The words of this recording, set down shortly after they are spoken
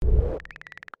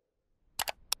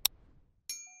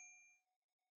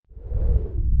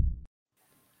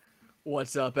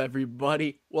What's up,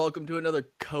 everybody? Welcome to another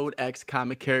Code X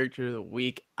Comic Character of the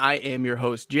Week. I am your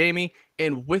host, Jamie,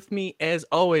 and with me, as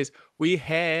always, we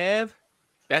have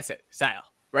that's it, Sal,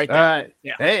 right All there. right.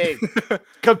 Yeah. Hey,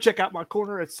 come check out my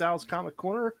corner at Sal's Comic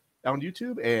Corner on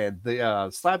YouTube and the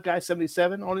Slab Guy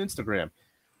 77 on Instagram.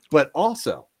 But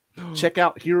also, check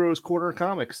out Heroes Corner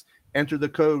Comics. Enter the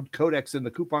code Codex in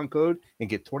the coupon code and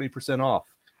get 20% off.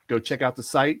 Go check out the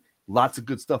site. Lots of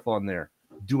good stuff on there.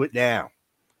 Do it now.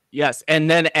 Yes, and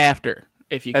then after,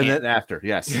 if you And can. then after,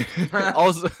 yes.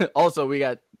 also, we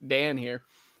got Dan here.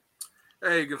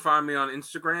 Hey, you can find me on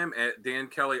Instagram at Dan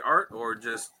Kelly Art, or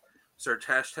just search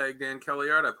hashtag Dan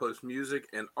Kelly Art. I post music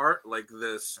and art like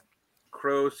this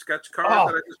crow sketch card Oh,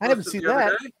 that I just I haven't posted seen the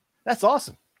other that. day. That's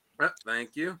awesome.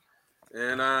 Thank you.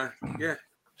 And yeah.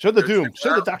 Show the Go Doom. check it Show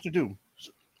the out. Dr. Doom.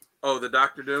 Oh, the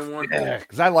Dr. Doom one? Yeah,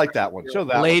 because I like that one. Show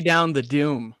that Lay one. down the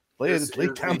doom. Lay This lay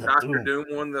is down the the Dr. Doom. Doom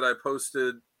one that I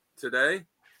posted today.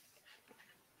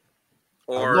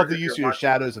 I love the if use of you're your watching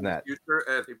shadows it in that. Future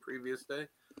at a previous day.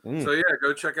 Mm. So yeah,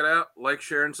 go check it out. Like,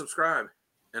 share, and subscribe.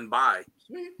 And bye.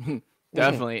 Sweet.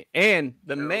 Definitely. And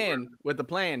the Yeah, man with the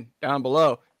plan down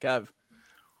below, Kev.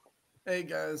 Hey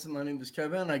guys, my name is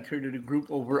Kevin. I created a group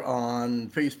over on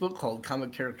Facebook called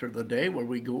Comic Character of the Day, where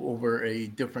we go over a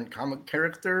different comic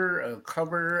character, a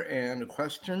cover, and a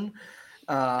question.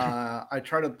 I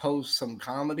try to post some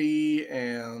comedy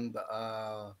and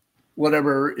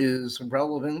whatever is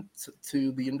relevant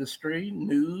to the industry,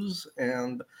 news,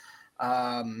 and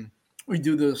we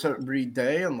do this every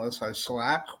day unless I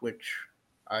slack, which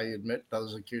I admit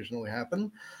does occasionally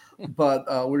happen. But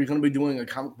we're going to be doing a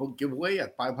comic book giveaway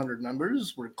at 500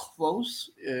 members. We're close,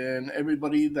 and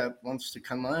everybody that wants to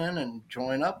come in and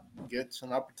join up gets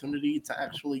an opportunity to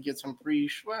actually get some free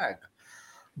swag.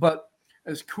 But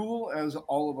as cool as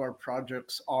all of our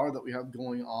projects are that we have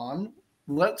going on,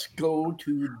 let's go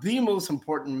to the most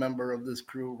important member of this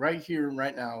crew right here and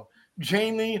right now.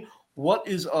 Jamie, what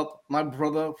is up, my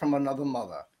brother from another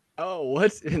mother? Oh,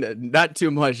 what's not too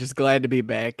much. Just glad to be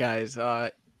back, guys.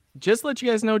 Just to let you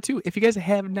guys know too, if you guys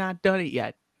have not done it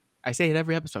yet, I say it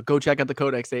every episode. Go check out the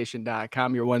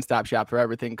codexstation.com, your one-stop shop for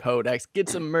everything Codex. Get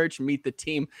some merch, meet the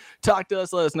team, talk to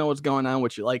us, let us know what's going on,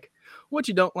 what you like, what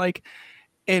you don't like,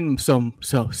 and so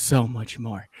much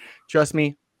more. Trust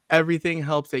me, everything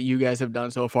helps that you guys have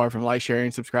done so far, from like, sharing,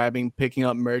 subscribing, picking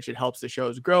up merch. It helps the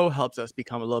shows grow, helps us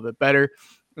become a little bit better.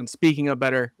 And speaking of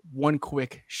better, one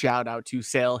quick shout out to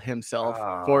Sale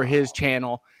himself for his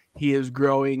channel. He is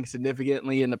growing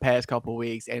significantly in the past couple of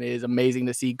weeks, and it is amazing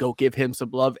to see. Go give him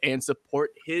some love and support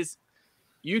his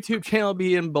YouTube channel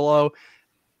being below.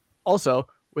 Also,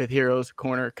 with Heroes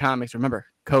Corner Comics, remember,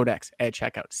 Codex at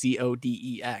checkout,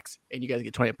 CODEX, and you guys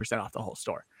get 20% off the whole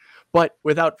store. But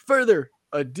without further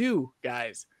ado,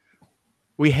 guys,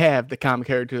 we have the comic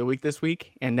character of the week this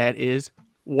week, and that is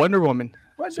Wonder Woman.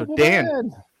 So,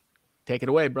 Dan, take it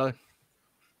away, brother.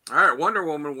 All right, Wonder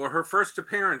Woman. Well, her first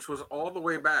appearance was all the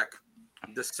way back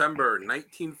December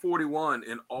 1941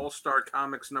 in All-Star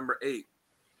Comics number 8.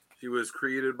 She was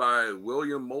created by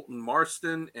William Moulton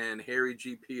Marston and Harry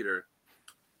G. Peter.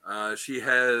 She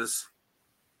has,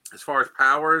 as far as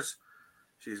powers,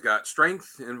 she's got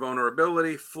strength,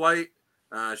 invulnerability, flight.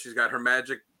 She's got her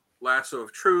magic lasso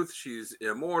of truth. She's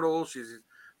immortal. She's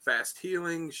fast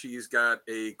healing. She's got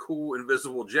a cool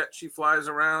invisible jet she flies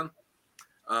around.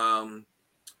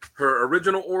 Her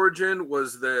original origin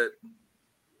was that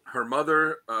her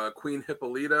mother, Queen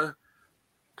Hippolyta,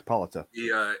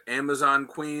 the Amazon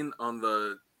queen on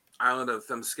the island of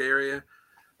Themyscira,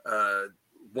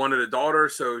 wanted a daughter,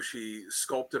 so she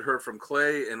sculpted her from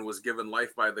clay and was given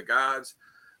life by the gods.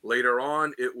 Later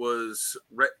on, it was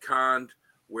retconned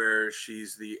where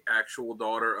she's the actual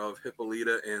daughter of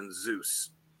Hippolyta and Zeus,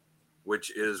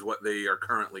 which is what they are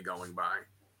currently going by.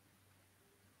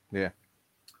 Yeah.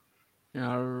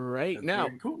 All right. That's now,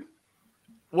 very cool.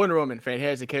 Wonder Woman,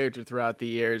 fantastic character throughout the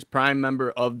years, prime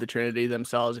member of the Trinity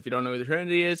themselves. If you don't know who the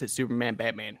Trinity is, it's Superman,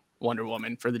 Batman, Wonder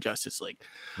Woman for the Justice League.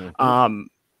 Mhm.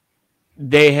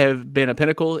 They have been a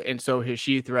pinnacle, and so has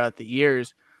she throughout the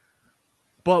years.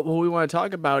 But what we want to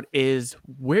talk about is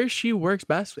where she works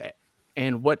best at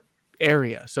and what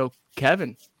area. So,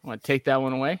 Kevin, want to take that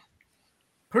one away?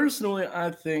 Personally,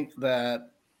 I think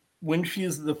that when she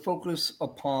is the focus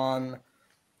upon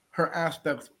her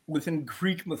aspect within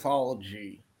Greek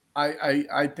mythology,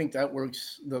 I think that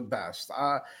works the best.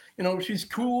 She's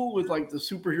cool with like the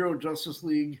superhero Justice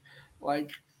League,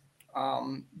 like,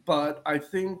 but I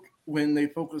think when they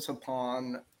focus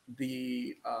upon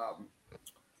the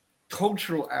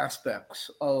cultural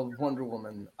aspects of Wonder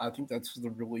Woman, I think that's the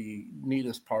really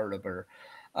neatest part of her.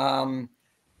 Um,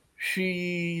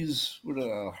 she's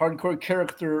a hardcore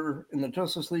character in the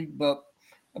Justice League, but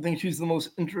I think she's the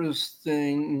most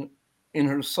interesting in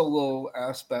her solo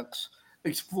aspects,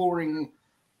 exploring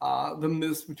the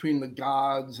myths between the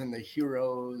gods and the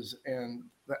heroes and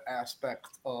the aspect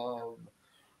of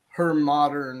her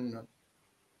modern,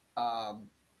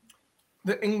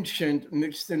 the ancient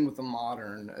mixed in with the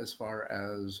modern as far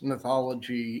as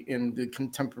mythology in the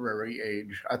contemporary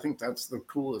age. I think that's the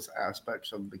coolest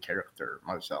aspects of the character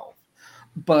myself.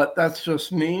 But that's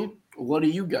just me. What do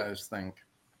you guys think?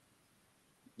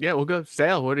 Yeah, we'll go.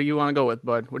 Sale, what do you want to go with,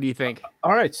 bud? What do you think?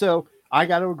 All right, so I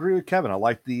got to agree with Kevin. I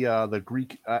like the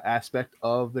Greek aspect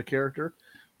of the character,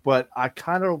 but I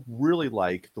kind of really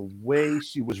like the way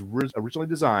she was originally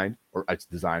designed, or it's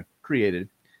created.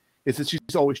 Is that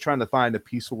she's always trying to find a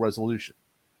peaceful resolution.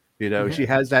 You know, she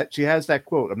has that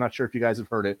quote. I'm not sure if you guys have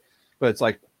heard it, but it's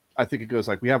like, I think it goes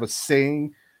like, we have a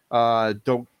saying,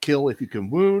 don't kill if you can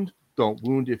wound, don't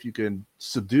wound if you can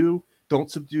subdue,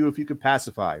 don't subdue if you can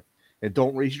pacify, and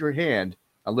don't raise your hand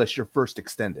unless you're first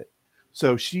extended.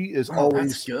 So she is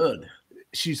always good.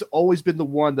 She's always been the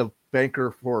one, the banker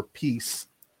for peace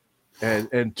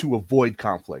and to avoid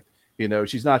conflict. You know,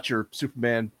 she's not your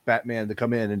Superman, Batman to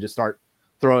come in and just start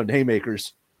throwing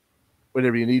haymakers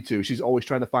whenever you need to. She's always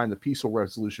trying to find the peaceful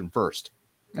resolution first.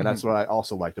 And that's what I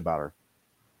also liked about her.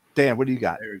 Dan, what do you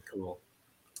got? Very cool.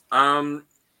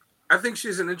 I think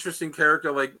she's an interesting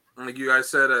character. Like you guys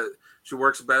said, she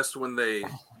works best when they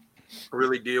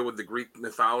really deal with the Greek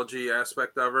mythology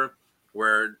aspect of her,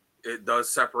 where it does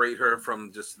separate her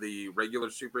from just the regular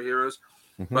superheroes.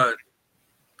 But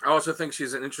I also think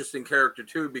she's an interesting character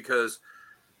too, because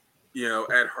you know,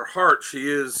 at her heart, she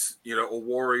is, you know, a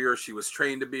warrior. She was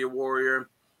trained to be a warrior.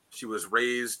 She was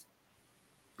raised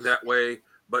that way,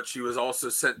 but she was also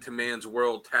sent to man's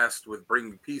world, tasked with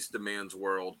bringing peace to man's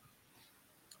world.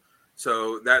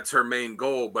 So that's her main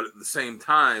goal. But at the same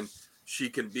time, she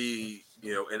can be,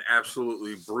 you know, an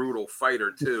absolutely brutal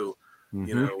fighter too,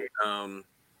 you know,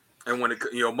 and when it,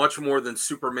 you know, much more than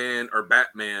Superman or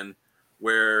Batman,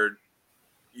 where,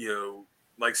 you know,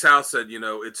 like Sal said, you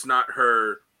know, it's not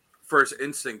her first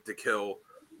instinct to kill,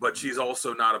 but she's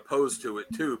also not opposed to it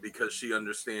too, because she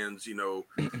understands, you know,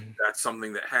 that's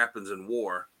something that happens in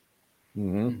war.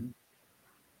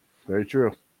 Very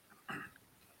true.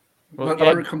 Well,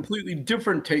 but a completely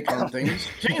different take on things.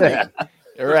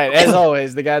 Right, as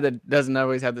always, the guy that doesn't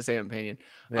always have the same opinion.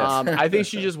 Yes. I think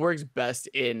she just works best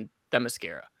in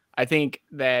Themyscira. I think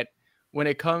that when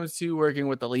it comes to working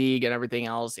with the League and everything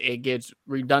else, it gets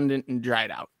redundant and dried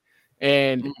out.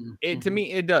 And it, to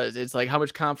me, it does. It's like, how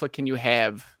much conflict can you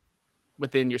have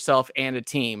within yourself and a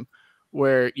team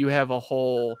where you have a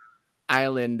whole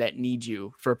island that needs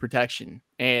you for protection?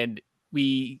 And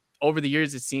over the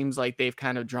years, it seems like they've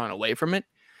kind of drawn away from it.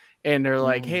 And they're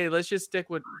like, hey, let's just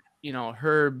stick with, you know,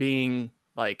 her being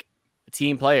like a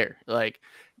team player. Like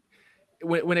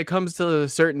when it comes to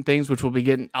certain things, which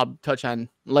I'll touch on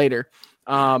later.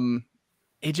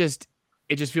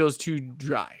 It just feels too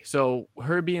dry. So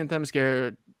her being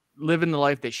Themyscira, living the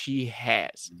life that she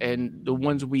has, and the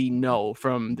ones we know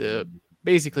from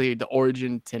basically the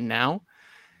origin to now,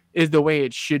 is the way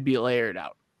it should be layered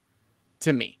out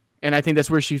to me. And I think that's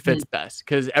where she fits best,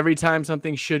 because every time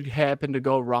something should happen to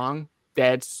go wrong,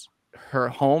 that's her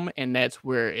home, and that's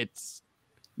where it's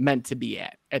meant to be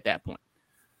at that point.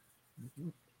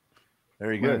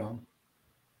 Very good. Right on.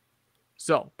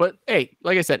 So, but hey,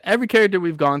 like I said, every character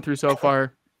we've gone through so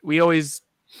far, we always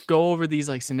go over these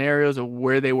like scenarios of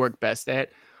where they work best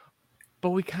at, but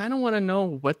we kind of want to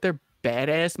know what their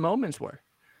badass moments were.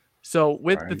 So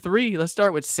with the three, let's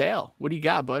start with Sal. What do you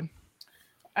got, bud?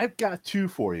 I've got two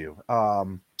for you.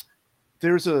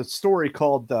 There's a story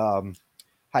called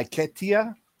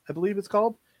Hyketia, I believe it's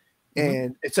called,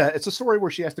 and it's a story where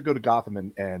she has to go to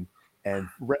Gotham and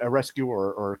rescue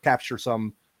or capture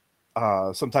some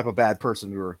type of bad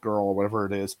person or girl or whatever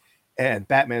it is. And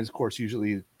Batman's, of course,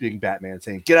 usually being Batman,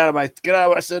 saying, get out of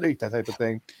my city, that type of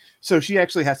thing. So she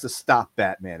actually has to stop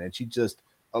Batman, and she just,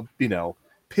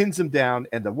 pins him down.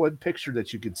 And the one picture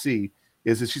that you can see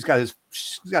is that she's got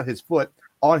his foot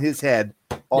on his head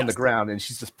on the ground, and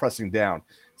she's just pressing down.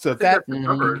 So that's a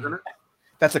cover, isn't it?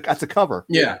 That's a cover.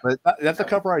 Yeah. But that's a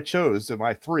cover I chose in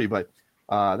my three, but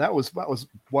that was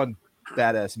one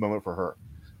badass moment for her.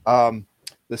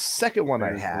 The second one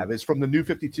I have is from the New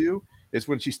 52. Is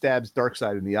when she stabs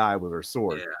Darkseid in the eye with her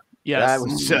sword. Yeah. That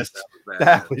was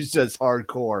just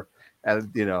hardcore.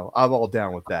 And I'm all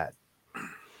down with that.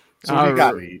 So we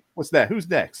got what's that? Who's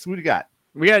next? Who do you got?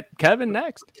 We got Kevin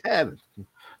next. Kevin.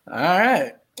 All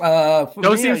right.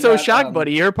 Don't seem so shocked,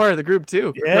 buddy. You're a part of the group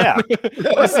too. Yeah.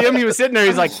 I see him. He was sitting there.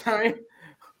 He's like, sorry.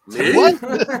 Me? What?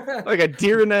 Like a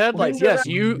deer in the headlights. Bring that Yes, up.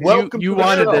 you Welcome you to the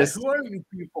wanted show. this. Who are you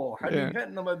people? How do Yeah. you get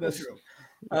into my bedroom?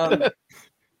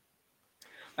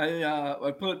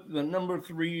 I put the number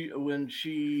 3 when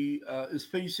she is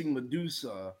facing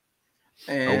Medusa,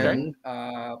 and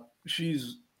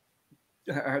she's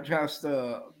has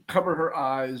to cover her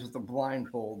eyes with a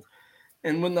blindfold.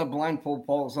 And when that blindfold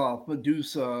falls off,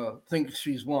 Medusa thinks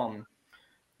she's won.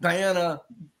 Diana,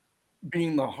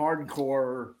 being the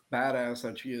hardcore badass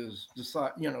that she is,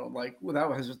 like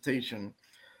without hesitation,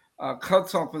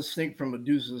 cuts off a snake from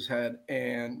Medusa's head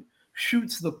and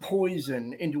shoots the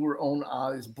poison into her own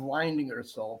eyes, blinding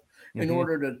herself in Mhm.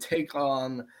 order to take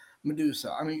on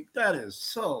Medusa. I mean, that is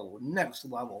so next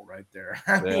level right there.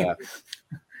 I mean, Yeah,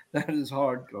 that is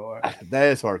hardcore. that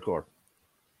is hardcore.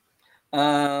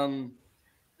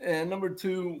 And number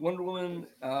 2, Wonder Woman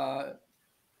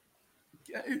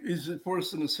is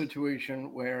forced in a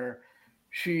situation where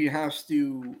she has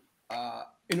to,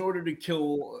 in order to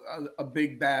kill a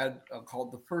big bad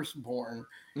called the Firstborn,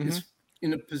 is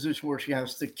in a position where she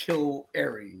has to kill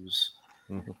Ares.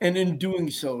 Mhm. And in doing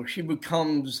so, she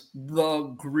becomes the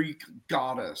Greek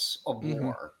goddess of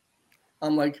war.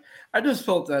 I'm like, I just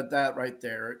felt that right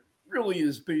there really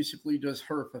is basically just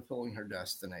her fulfilling her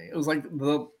destiny. It was like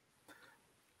the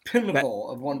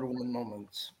pinnacle of Wonder Woman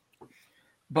moments.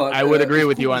 But I would agree as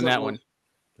with you cool on as that was, one.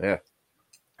 Yeah.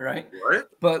 right? What?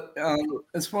 But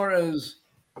as far as,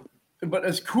 but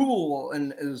as cool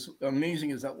and as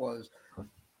amazing as that was,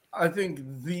 I think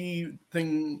the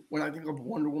thing when I think of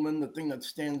Wonder Woman, the thing that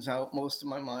stands out most in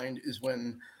my mind is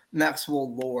when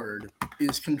Maxwell Lord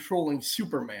is controlling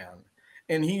Superman,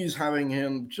 and he's having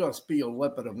him just be a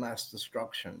weapon of mass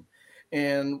destruction.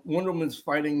 And Wonder Woman's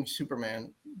fighting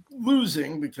Superman,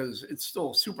 losing because it's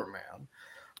still Superman,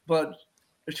 but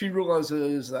she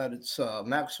realizes that it's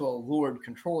Maxwell Lord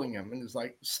controlling him, and is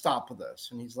like, "Stop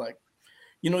this!" And he's like,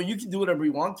 "You can do whatever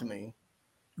you want to me,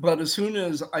 but as soon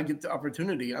as I get the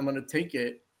opportunity, I'm going to take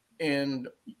it and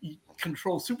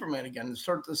control Superman again and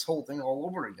start this whole thing all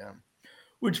over again,"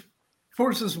 which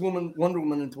forces Wonder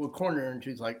Woman into a corner. And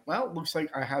she's like, "Well, it looks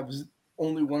like I have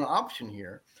only one option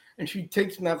here." And she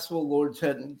takes Maxwell Lord's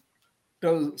head and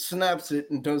snaps it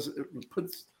and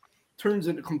turns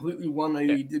it completely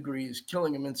 180 degrees,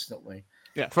 killing him instantly.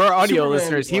 Yeah, for our audio Superman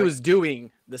listeners, is he like- was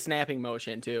doing the snapping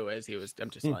motion too as he was. I'm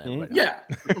just letting everybody know. Yeah,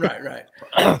 right.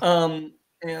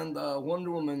 And Wonder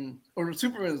Woman or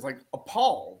Superman is like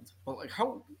appalled, but like,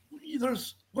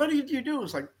 what did you do?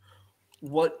 It's like,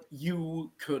 what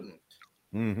you couldn't.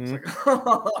 Mhm. It's like,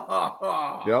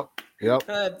 Yep.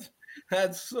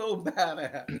 that's so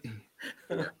badass.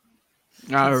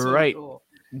 All It's so right, cool.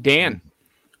 Dan.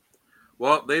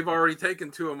 Well, they've already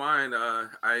taken 2 of mine.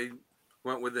 I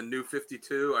went with the New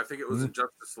 52. I think it was in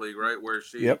Justice League, right, where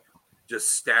she Yep.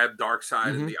 just stabbed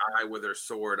Darkseid in the eye with her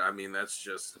sword. I mean, that's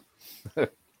just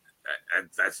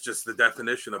the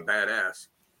definition of badass.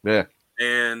 Yeah.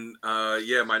 And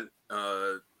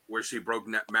where she broke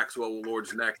Maxwell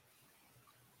Lord's neck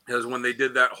is when they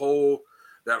did that whole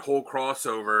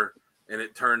crossover, and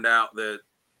it turned out that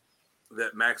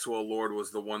Maxwell Lord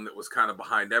was the one that was kind of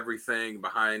behind everything,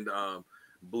 behind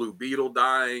Blue Beetle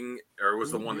dying, or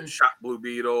was the one that shot Blue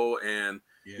Beetle, and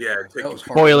that was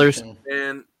Spoilers. and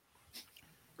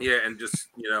and just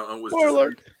and was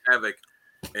Spoiler. just havoc.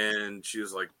 And she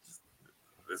was like,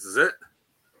 "This is it."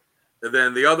 And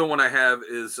then the other one I have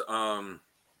is from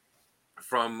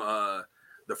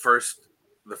the first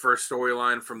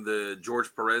storyline from the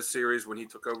George Perez series when he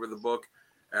took over the book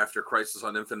after Crisis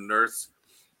on Infinite Earths.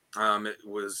 It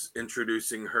was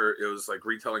introducing her. It was like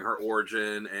retelling her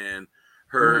origin and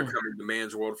her coming to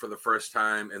man's world for the first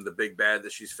time. And the big bad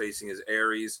that she's facing is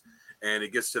Ares. And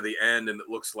it gets to the end, and it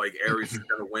looks like Ares is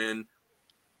going to win.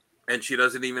 And she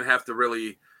doesn't even have to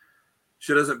really.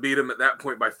 She doesn't beat him at that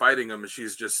point by fighting him. And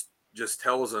she's just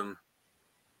tells him,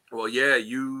 "Well, yeah,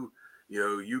 you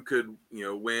could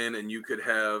win, and you could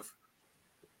have,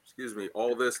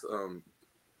 all this,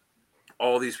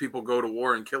 all these people go to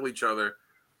war and kill each other."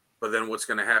 But then what's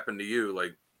going to happen to you?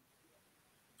 Like,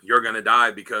 you're going to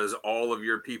die because all of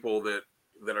your people that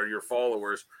are your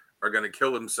followers are going to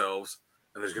kill themselves,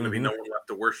 and there's going to be no one left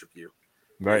to worship you.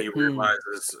 Right. And he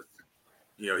realizes,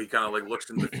 he kind of like looks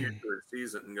into the future and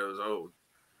sees it and goes, "Oh,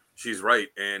 she's right."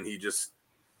 And he just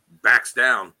backs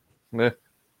down. Yeah.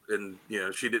 And,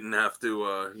 she didn't have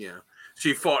to,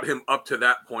 she fought him up to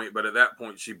that point, but at that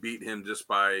point she beat him just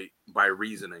by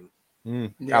reasoning.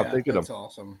 Outthinking that's him.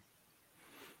 awesome.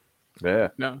 Yeah.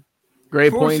 No,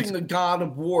 great Forcing points. the god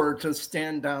of war to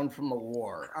stand down from the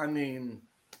war. I mean,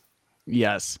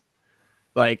 Yes,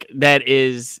 like that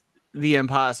is the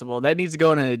impossible. That needs to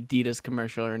go in an Adidas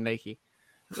commercial or Nike.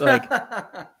 Like,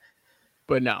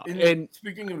 but no. And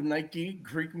speaking of Nike,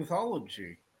 Greek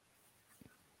mythology.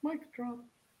 Mic drop.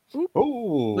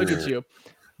 Oh, look at you.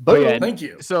 But yeah, Thank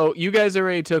you. So you guys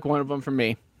already took one of them from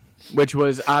me, which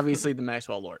was obviously the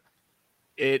Maxwell Lord.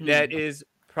 That is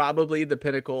probably the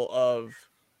pinnacle of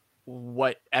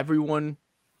what everyone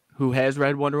who has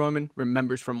read Wonder Woman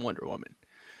remembers from Wonder Woman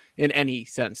in any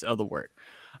sense of the word.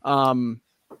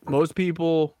 Most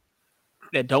people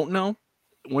that don't know,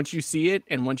 once you see it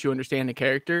and once you understand the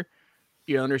character,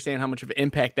 you understand how much of an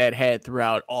impact that had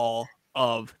throughout all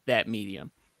of that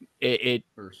medium. It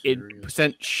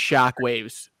sent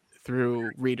shockwaves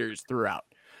through readers throughout.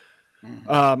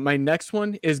 My next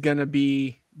one is going to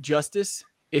be Justice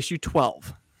issue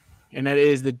 12. And that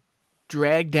is the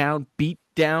drag down, beat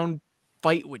down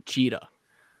fight with Cheetah.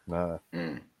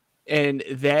 And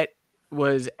that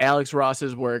was Alex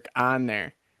Ross's work on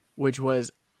there, which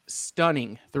was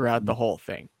stunning throughout the whole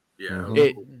thing. Yeah.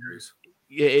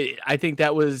 I think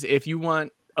that was, if you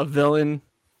want a villain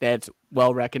that's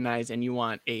well recognized and you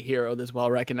want a hero that's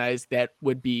well recognized, that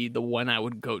would be the one I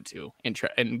would go to and try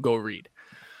and go read.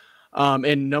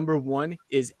 And number one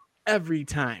is every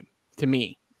time, to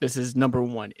me, this is number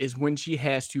one, is when she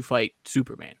has to fight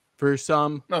Superman for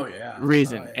some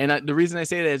reason. And the reason I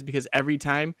say that is because every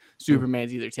time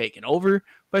Superman's either taken over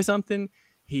by something,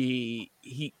 he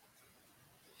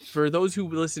for those who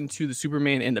listen to the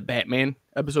Superman and the Batman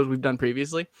episodes we've done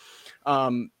previously,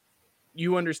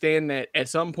 you understand that at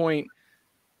some point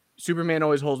Superman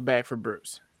always holds back for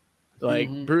Bruce. Like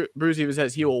Bruce even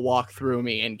says he will walk through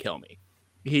me and kill me.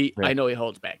 I know he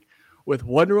holds back. With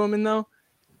Wonder Woman though,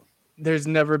 there's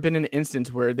never been an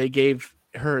instance where they gave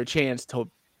her a chance to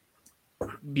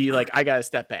be like, I gotta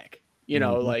step back. You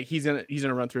know, like he's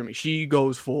gonna run through me. She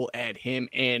goes full at him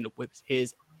and whips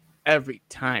his every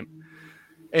time.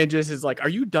 And just is like, are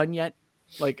you done yet?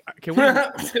 Like,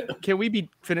 can we be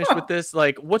finished with this?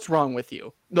 Like, what's wrong with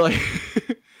you? Like,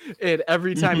 and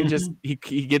every time he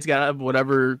gets out of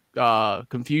whatever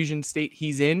confusion state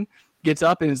he's in, gets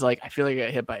up and is like, I feel like I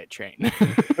got hit by a train.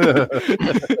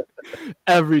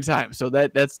 Every time. So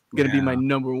that's gonna be my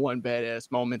number one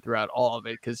badass moment throughout all of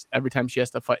it, because every time she has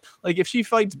to fight, like if she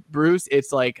fights Bruce,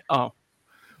 it's like, oh,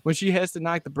 when she has to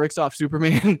knock the bricks off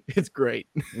Superman, it's great.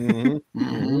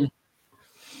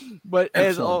 But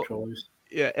as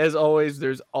always,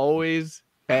 there's always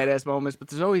badass moments, but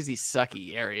there's always these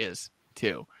sucky areas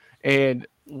too. And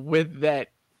with that,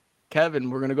 Kevin,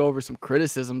 we're gonna go over some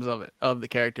criticisms of the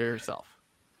character herself.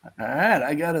 All right,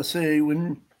 I gotta say,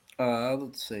 when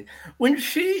let's see, when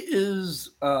she is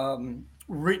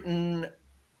written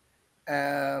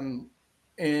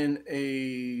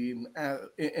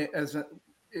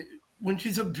when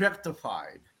she's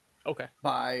objectified. Okay.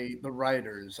 By the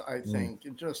writers, I think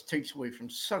it just takes away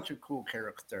from such a cool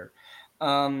character.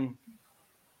 You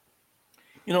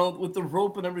know, with the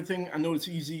rope and everything, I know it's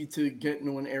easy to get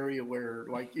into an area where,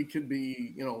 like, it could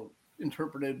be, you know,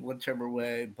 interpreted whichever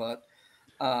way, but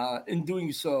in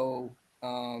doing so,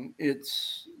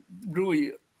 it's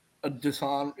really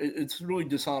it's really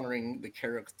dishonoring the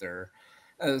character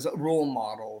as a role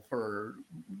model for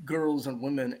girls and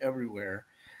women everywhere.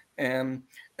 And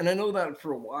I know that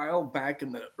for a while back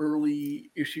in the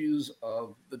early issues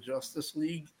of the Justice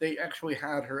League, they actually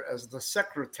had her as the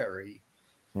secretary.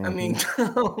 I mean,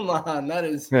 come on,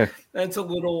 that's a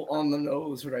little on the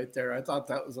nose right there. I thought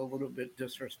that was a little bit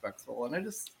disrespectful. And I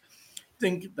just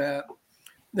think that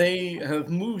they have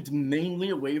moved mainly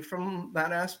away from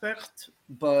that aspect,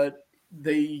 but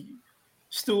they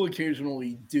still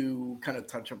occasionally do kind of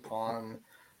touch upon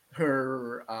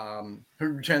her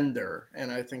gender, and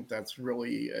I think that's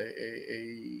really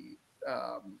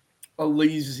a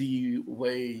lazy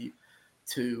way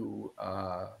to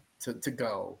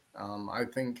go. I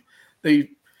think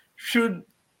they should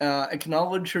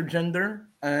acknowledge her gender,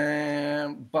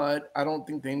 but I don't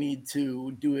think they need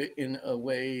to do it in a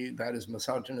way that is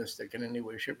misogynistic in any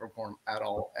way, shape, or form at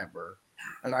all, ever.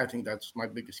 And I think that's my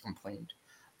biggest complaint,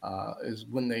 is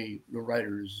when the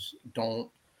writers don't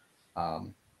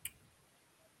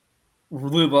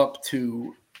live up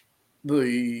to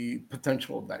the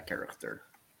potential of that character.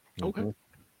 Okay.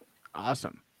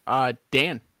 Awesome.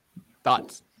 Dan,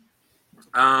 thoughts?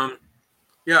 Yeah,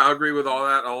 I agree with all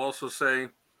that. I'll also say,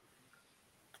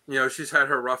 you know, she's had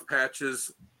her rough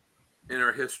patches in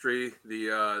her history.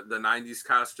 The 90s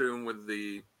costume with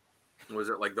was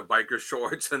it like the biker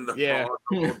shorts and the jacket?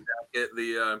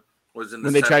 Was in the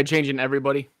when they tried changing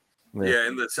everybody. Yeah,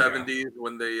 in the 70s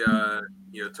when they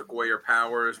you know, took away her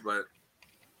powers. But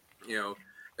you know,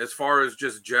 as far as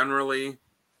just generally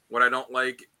what I don't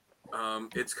like,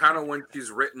 it's kind of when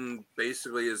she's written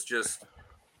basically is just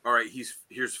all right,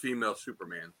 here's female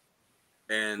Superman,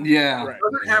 and Yeah. it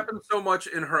doesn't happen so much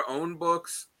in her own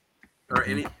books or Mhm.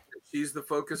 anything that she's the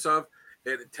focus of.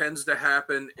 It tends to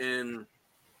happen in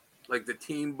like the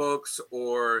team books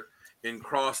or in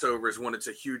crossovers when it's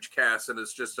a huge cast and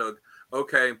it's just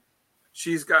okay,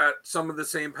 she's got some of the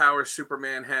same power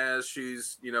Superman has.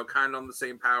 She's, kind of on the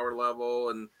same power level,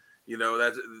 and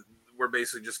that's we're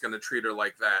basically just going to treat her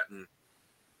like that, and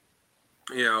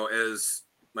as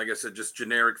like I said, just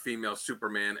generic female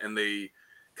Superman, and they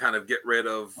kind of get rid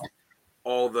of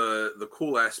all the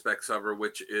cool aspects of her,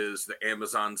 which is the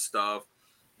Amazon stuff,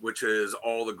 which is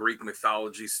all the Greek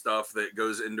mythology stuff that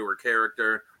goes into her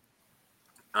character.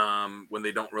 When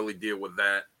they don't really deal with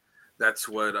that, that's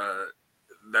where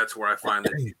I find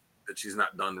that she's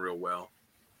not done real well.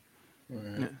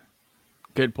 Right.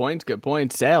 Good points. Good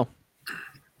points. Sal.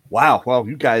 Wow. Well,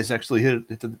 you guys actually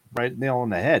hit the right nail on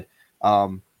the head.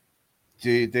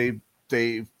 They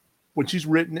when she's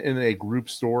written in a group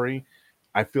story,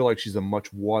 I feel like she's a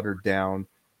much watered down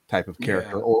type of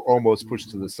character, Yeah. or almost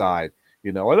pushed to the side.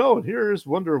 Here's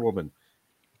Wonder Woman.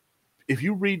 If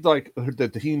you read like the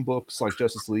team books like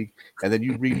Justice League, and then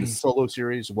you read the solo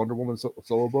series Wonder Woman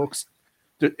solo books,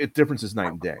 difference is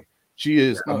night and day. She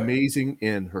is Oh, yeah. amazing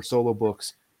in her solo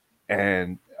books,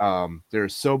 and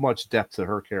there's so much depth to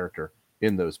her character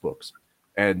in those books,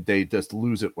 and they just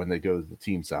lose it when they go to the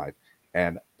team side,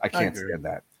 and I can't agree. stand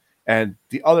that. And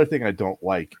the other thing I don't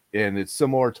like, and it's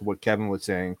similar to what Kevin was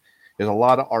saying, is a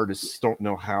lot of artists don't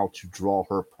know how to draw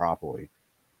her properly.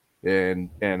 And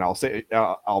I'll say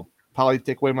I'll probably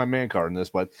take away my man card in this,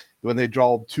 but when they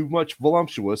draw too much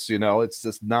voluptuous, it's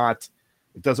just not.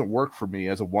 It doesn't work for me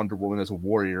as a Wonder Woman, as a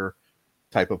warrior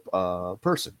type of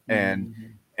person.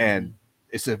 And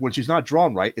it's that when she's not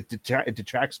drawn right, it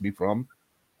detracts me from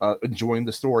enjoying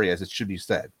the story as it should be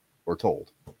said or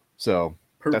told. So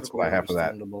that's what I have for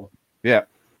that. Understandable. Yeah.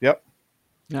 Yep.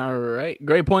 All right.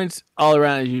 Great points all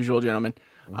around as usual, gentlemen.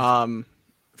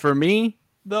 For me,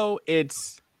 though,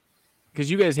 it's because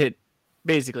you guys hit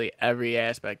basically every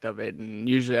aspect of it. And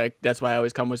usually that's why I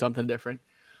always come with something different.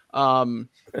 One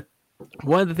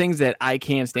of the things that I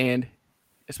can't stand,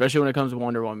 especially when it comes to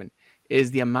Wonder Woman,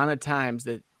 is the amount of times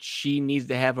that she needs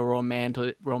to have a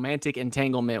romantic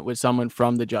entanglement with someone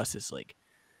from the Justice League.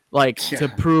 Like to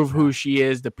prove who she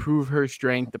is, to prove her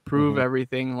strength, to prove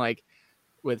everything. Like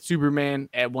with Superman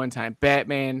at one time,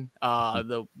 Batman,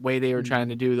 the way they were trying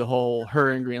to do the whole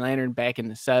her and Green Lantern back in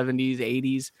the 70s,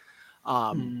 80s.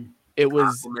 It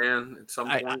was Man, at some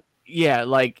point. yeah,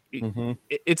 like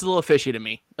it's a little fishy to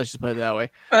me. Let's just put it that way.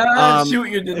 See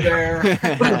what you did there.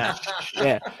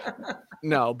 Yeah.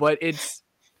 No, but it's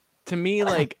to me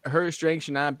like her strength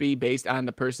should not be based on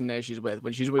the person that she's with.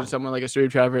 When she's with someone like a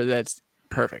Steve Trevor, that's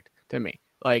perfect to me.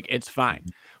 Like it's fine.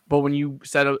 But when you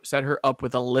set her up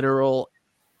with a literal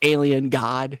alien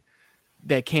god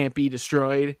that can't be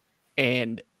destroyed,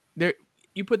 and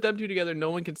you put them two together, no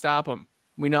one can stop them.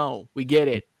 We know, we get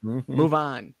it. Move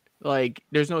on. Like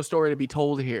there's no story to be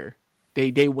told here.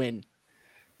 They win.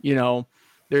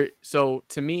 So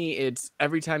to me, it's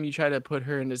every time you try to put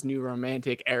her in this new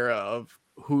romantic era of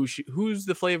who's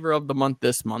the flavor of the month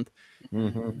this month.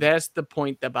 That's the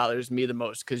point that bothers me the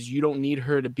most, because you don't need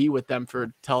her to be with them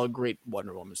to tell a great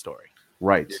Wonder Woman story.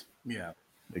 Right. Yeah.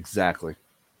 Exactly.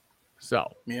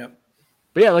 So, yeah.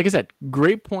 But yeah, like I said,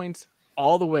 great points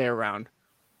all the way around.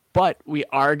 But we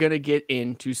are going to get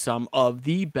into some of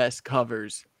the best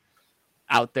covers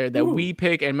out there that we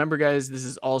pick. And remember, guys, this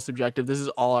is all subjective. This is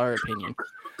all our opinion.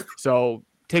 So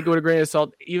take it with a grain of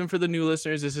salt. Even for the new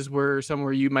listeners, this is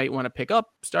somewhere you might want to pick up,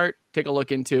 start, take a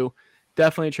look into.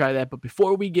 Definitely try that. But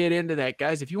before we get into that,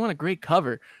 guys, if you want a great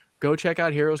cover, go check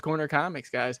out Heroes Corner Comics,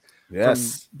 guys.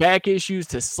 Yes. From back issues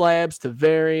to slabs to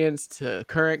variants to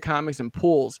current comics and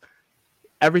pools.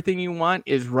 Everything you want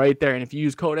is right there. And if you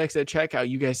use Codex at checkout,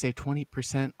 you guys save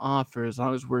 20% off for as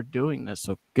long as we're doing this.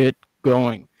 So get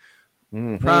going.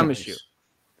 Promise you.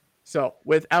 So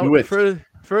without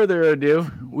further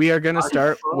ado, we are going to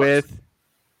start with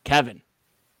Kevin.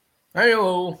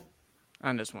 Hello.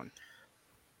 On this one.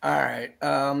 All right.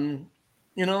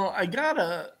 I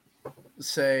gotta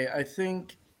say, I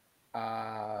think,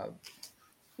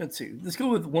 let's see. Let's go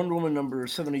with Wonder Woman number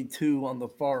 72 on the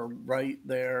far right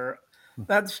there.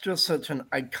 That's just such an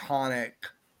iconic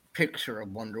picture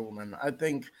of Wonder Woman. I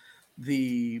think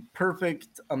the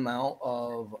perfect amount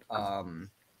of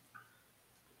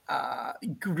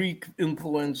Greek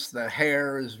influence. The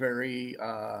hair is very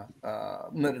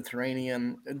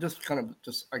Mediterranean, just kind of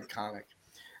just iconic.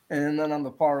 And then on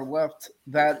the far left,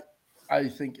 that I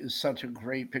think is such a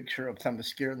great picture of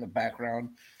Themyscira in the background.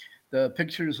 the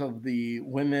pictures of the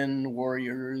women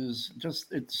warriors,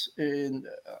 it's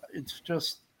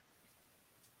just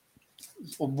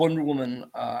a Wonder Woman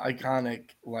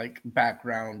iconic like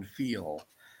background feel.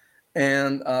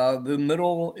 And the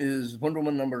middle is Wonder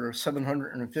Woman number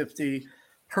 750,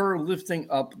 her lifting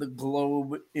up the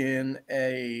globe in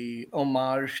a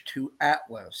homage to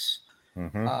Atlas.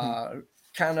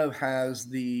 Kind of has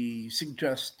the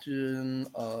suggestion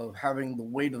of having the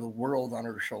weight of the world on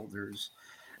her shoulders,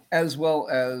 as well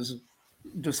as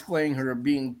displaying her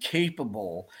being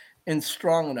capable and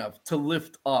strong enough to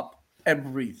lift up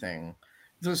everything.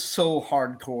 Just so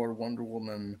hardcore Wonder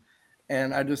Woman.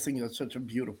 And I just think it's such a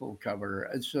beautiful cover.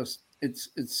 It's just it's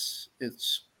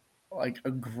like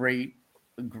a great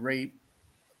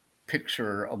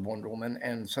picture of Wonder Woman,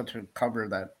 and such a cover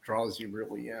that draws you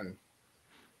really in.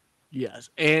 Yes.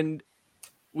 And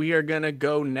we are going to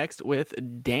go next with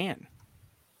Dan.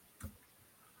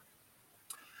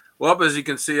 Well, as you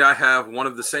can see, I have one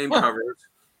of the same covers,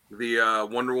 the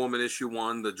Wonder Woman issue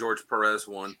 1, the George Perez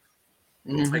one.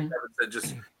 Like Kevin said,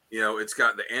 just, it's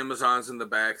got the Amazons in the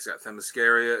back. It's got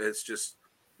Themyscira. It's just,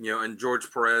 and George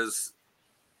Perez,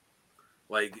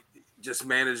 just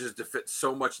manages to fit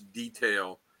so much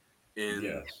detail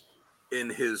in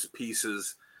his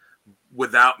pieces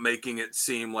without making it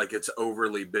seem like it's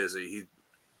overly busy.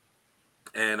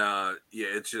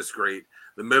 It's just great.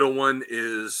 The middle one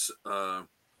is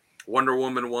Wonder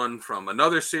Woman 1 from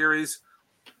another series.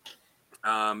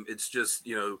 It's just,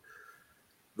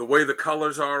 the way the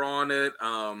colors are on it,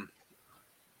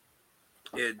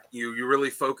 you really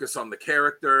focus on the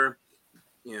character,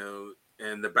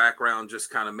 and the background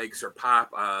just kind of makes her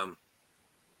pop.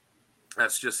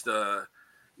 That's just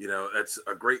that's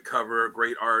a great cover,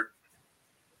 great art.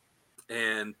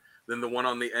 And then the one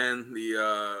on the end,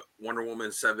 the Wonder Woman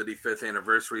 75th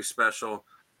anniversary special.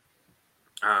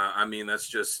 That's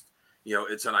just,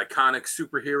 it's an iconic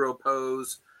superhero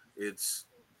pose. It's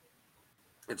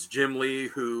Jim Lee,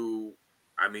 who,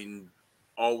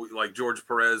 always, like George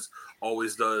Perez,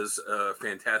 always does a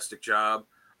fantastic job.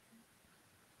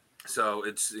 So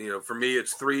it's, for me,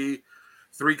 it's three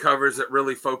covers that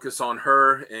really focus on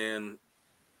her and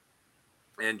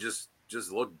just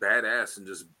look badass and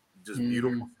just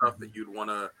beautiful stuff that you'd want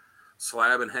to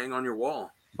slab and hang on your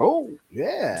wall. Oh,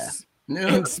 yeah.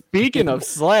 And speaking of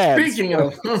slabs,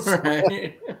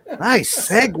 right. Nice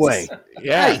segue.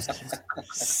 Yes.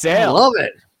 I love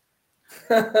it.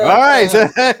 All right.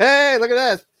 Hey, look at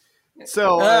that.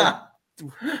 So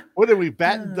what did we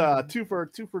bat? 2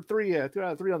 for 3, 2 out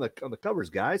of 3 on the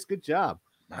covers, guys. Good job.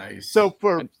 Nice. So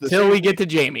for until we get to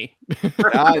Jamie.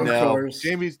 I know course.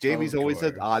 Jamie's always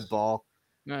an oddball.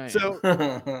 Nice. So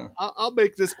I'll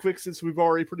make this quick since we've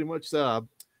already pretty much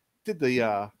did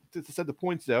the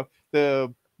points though.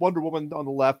 The Wonder Woman on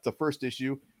the left, the first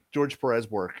issue, George Perez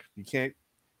work. You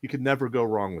could never go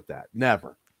wrong with that.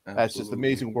 Never. Absolutely. That's just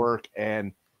amazing work,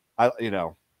 and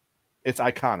it's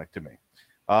iconic to me.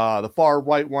 The far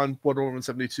right one, Wonder Woman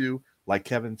 72, like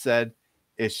Kevin said,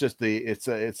 it's just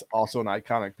it's also an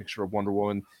iconic picture of Wonder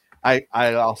Woman. I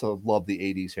also love the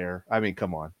 80s hair.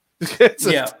 Come on.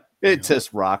 It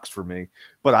just rocks for me.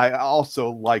 But I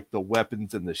also like the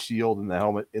weapons and the shield and the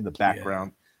helmet in the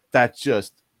background. That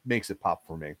just makes it pop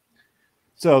for me.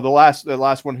 So the last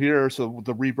one here, so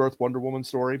the Rebirth Wonder Woman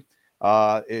story.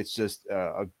 It's just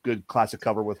a good classic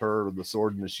cover with her, the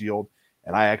sword and the shield.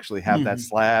 And I actually have that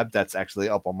slab that's actually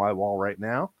up on my wall right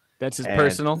now. That's his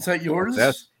personal. Is that yours?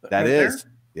 That is.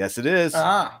 There? Yes, it is.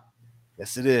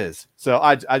 Yes, it is. So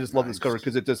I just love this cover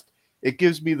because it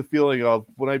gives me the feeling of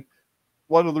one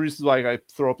of the reasons why I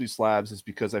throw up these slabs is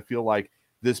because I feel like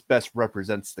this best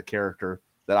represents the character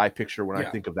that I picture when I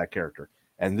think of that character.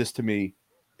 And this to me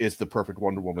is the perfect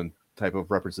Wonder Woman type of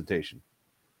representation.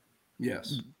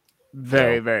 Yes.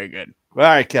 Very, very good. All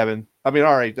right, Kevin. All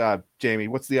right, Jamie.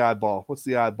 What's the oddball? What's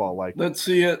the oddball like? Let's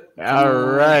see it. All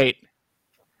right.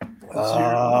 Let's hear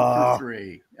it for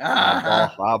 3.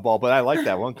 Oddball, but I like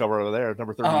that one cover over there,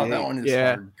 number 38. Oh, that one is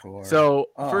hardcore. So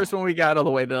first one we got all the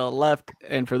way to the left,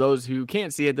 and for those who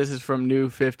can't see it, this is from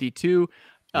New 52,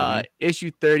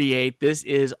 issue 38. This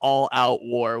is All Out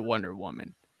War Wonder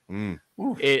Woman.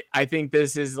 I think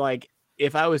this is like,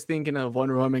 if I was thinking of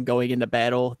Wonder Woman going into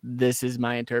battle, this is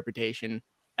my interpretation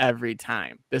every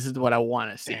time. This is what I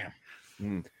want to see.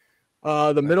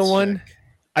 The middle one,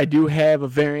 I do have a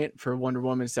variant for Wonder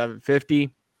Woman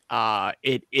 750.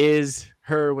 It is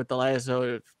her with the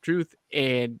lasso of truth,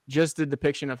 and just the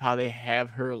depiction of how they have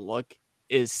her look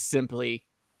is simply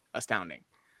astounding.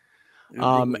 It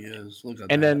really is. Look at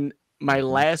and that. then my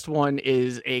last one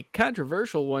is a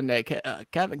controversial one that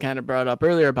Kevin kind of brought up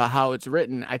earlier about how it's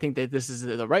written. I think that this is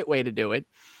the right way to do it.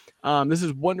 This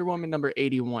is Wonder Woman number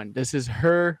 81. This is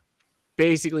her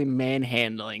basically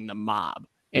manhandling the mob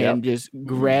and just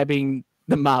grabbing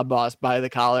the mob boss by the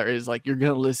collar. Is like, you're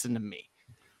gonna listen to me.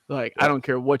 Like, I don't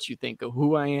care what you think of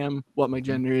who I am, what my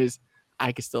gender is.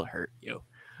 I can still hurt you.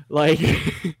 Like,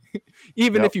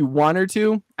 even if you want her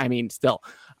to. I mean, still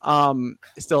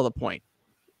the point.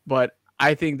 But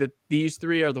I think that these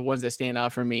three are the ones that stand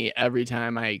out for me every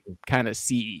time I kind of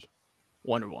see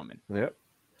Wonder Woman. Yep.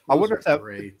 I wonder if that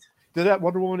great. did that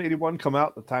Wonder Woman 81 come out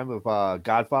at the time of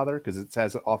Godfather, because it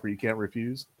says an offer you can't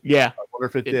refuse. Yeah, I wonder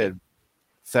if it did.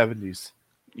 70s.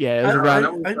 Yeah, it was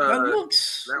around. That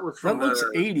looks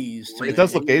 80s. It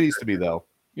does look 80s to me, though.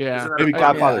 Yeah, maybe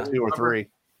Godfather 2 or 3.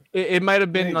 It might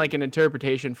have been like an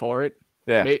interpretation for it.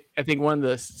 Yeah, I think one of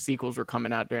the sequels were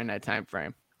coming out during that time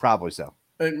frame. Probably so.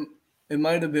 It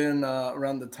might have been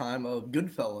around the time of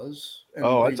Goodfellas. And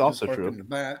that's also true. In the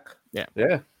back.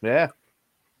 Yeah.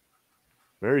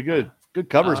 Very good. Good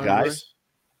covers, guys.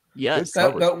 Yes,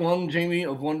 that one, Jamie,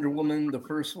 of Wonder Woman, the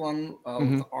first one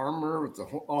with the armor, with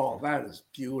the that is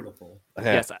beautiful.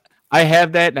 Yes, I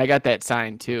have that, and I got that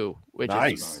signed too, which is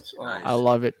nice. I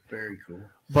love it. Very cool.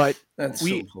 But that's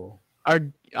so cool.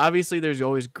 Obviously there's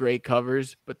always great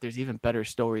covers, but there's even better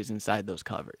stories inside those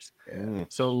covers. Yeah.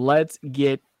 So let's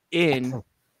get in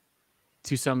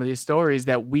to some of these stories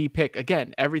that we pick.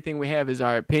 Again, everything we have is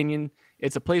our opinion.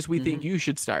 It's a place we think you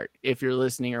should start if you're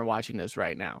listening or watching this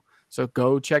right now. So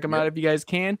go check them out if you guys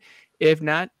can. If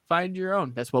not, find your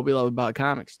own. That's what we love about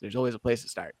comics. There's always a place to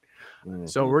start.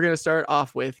 So we're going to start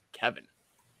off with Kevin.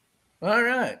 All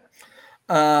right.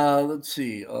 Let's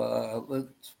see.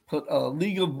 Let's put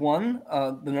League of One.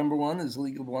 The number one is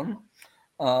League of One.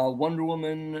 Wonder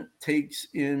Woman takes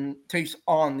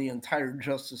on the entire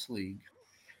Justice League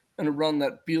in a run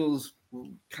that feels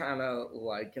kind of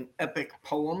like an epic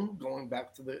poem going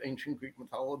back to the ancient Greek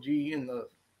mythology in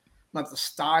not the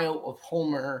style of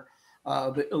Homer,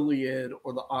 the Iliad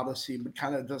or the Odyssey, but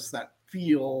kind of just that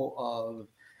feel of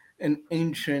an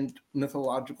ancient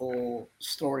mythological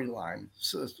storyline.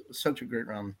 So such a great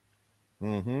run.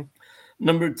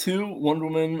 Number 2, Wonder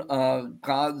Woman,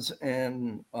 Gods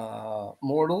and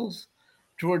Mortals.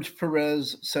 George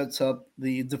Perez sets up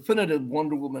the definitive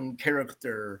Wonder Woman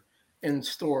character in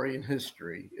story and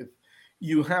history. If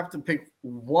you have to pick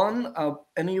one of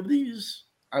any of these,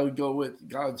 I would go with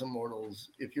Gods and Mortals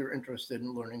if you're interested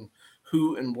in learning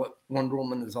who and what Wonder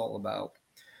Woman is all about.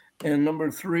 And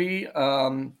number 3,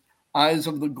 Eyes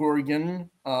of the Gorgon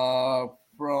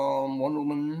from Wonder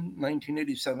Woman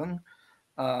 1987.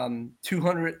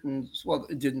 200 and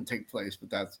it didn't take place, but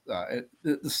that's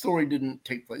the story didn't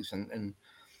take place in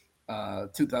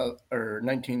 2000 or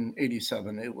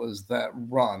 1987. It was that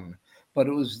run, but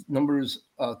it was numbers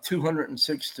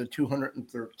 206 to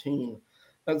 213.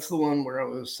 That's the one where I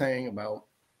was saying about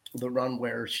the run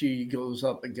where she goes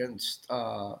up against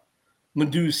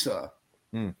Medusa,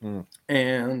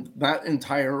 and that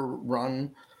entire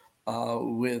run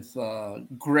with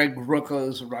Greg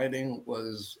Rucka's writing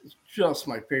was just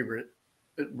my favorite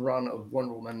run of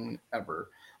Wonder Woman ever.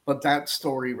 But that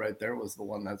story right there was the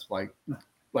one that's like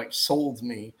sold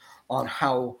me on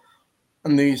how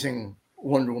amazing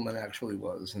Wonder Woman actually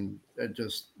was. And it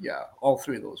just, all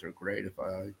three of those are great. If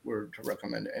I were to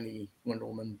recommend any Wonder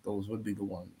Woman, those would be the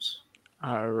ones.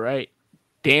 All right.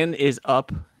 Dan is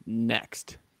up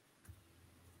next.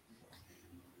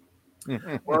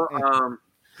 Well,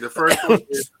 the first one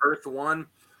is Earth One.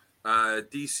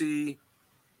 DC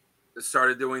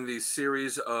started doing these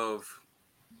series of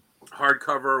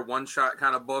hardcover one-shot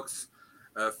kind of books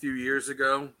a few years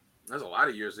ago. That's a lot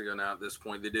of years ago now at this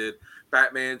point. They did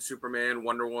Batman, Superman,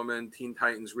 Wonder Woman, Teen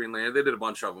Titans, Green Lantern. They did a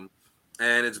bunch of them.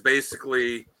 And it's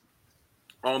basically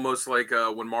almost like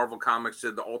when Marvel Comics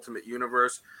did the Ultimate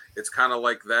Universe. It's kind of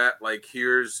like that. Like,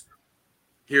 here's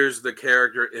the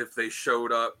character if they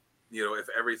showed up, if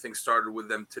everything started with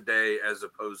them today as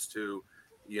opposed to,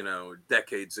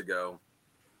 decades ago.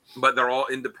 But they're all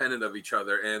independent of each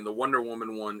other. And the Wonder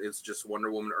Woman one is just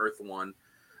Wonder Woman Earth One.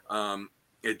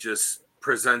 It just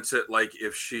presents it like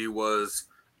if she was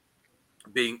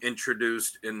being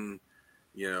introduced in,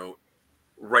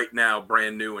 right now,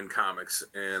 brand new in comics,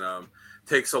 and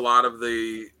takes a lot of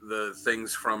the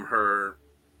things from her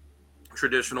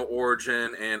traditional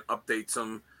origin and updates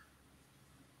them.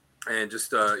 And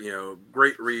just,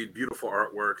 great read, beautiful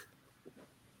artwork.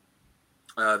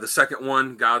 The second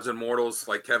one, Gods and Mortals,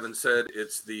 like Kevin said,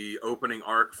 it's the opening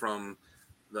arc from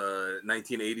the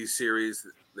 1980s series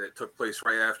that took place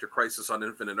right after Crisis on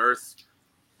Infinite Earths,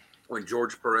 when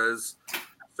George Perez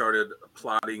started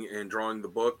plotting and drawing the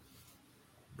book.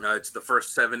 It's the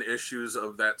first 7 issues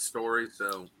of that story,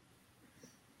 so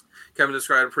Kevin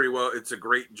described it pretty well. It's a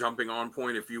great jumping on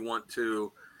point if you want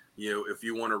to, if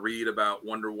you want to read about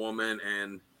Wonder Woman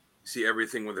and see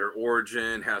everything with her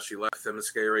origin, how she left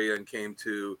Themyscira and came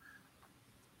to,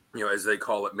 as they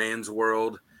call it, man's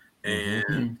world,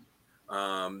 and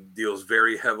deals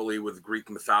very heavily with Greek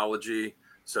mythology.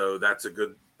 So that's a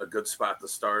good spot to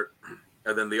start.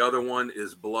 And then the other one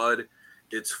is Blood.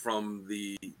 It's from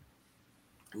the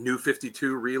New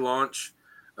 52 relaunch.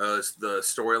 It's the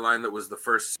storyline that was the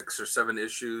first 6 or 7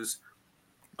 issues.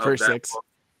 First 6.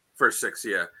 First 6,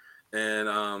 yeah. And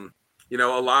a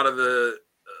lot of the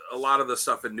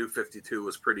stuff in New 52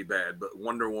 was pretty bad, but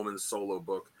Wonder Woman's solo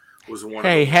book was one.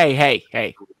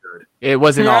 Hey! It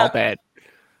wasn't all bad.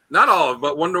 Not all,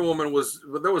 but Wonder Woman was.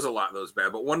 There was a lot that was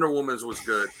bad, but Wonder Woman's was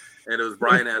good, and it was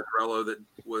Brian Azzarello that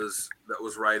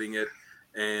was writing it,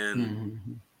 and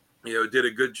did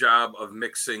a good job of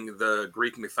mixing the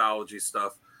Greek mythology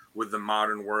stuff with the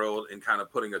modern world and kind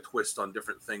of putting a twist on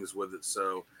different things with it.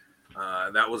 So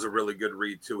that was a really good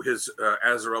read too. His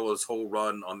Azzarello's whole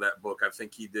run on that book, I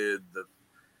think he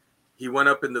went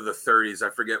up into the 30s. I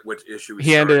forget which issue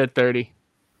he ended at 30.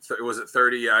 Was it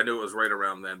 30? Yeah, I knew it was right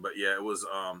around then. But yeah, it was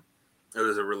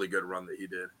a really good run that he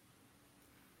did.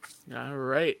 All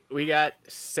right, we got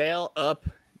Sale up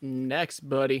next,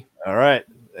 buddy. All right,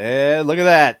 and look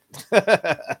at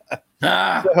that.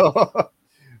 So,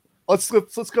 let's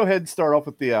go ahead and start off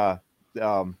with the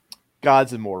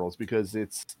Gods and Mortals, because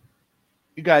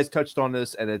you guys touched on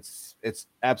this, and it's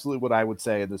absolutely what I would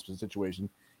say in this situation.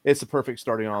 It's the perfect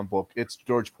starting on book. It's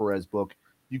George Perez book.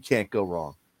 You can't go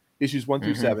wrong. Issues 1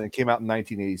 through 7. It came out in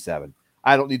 1987.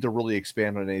 I don't need to really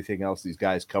expand on anything else. These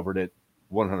guys covered it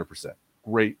 100%.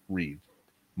 Great read.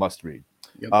 Must read.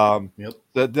 Yep.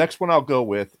 The next one I'll go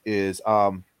with is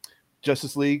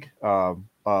Justice League,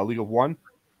 League of One.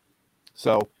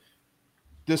 So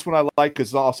this one I like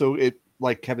because also it,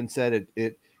 like Kevin said,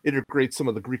 it integrates some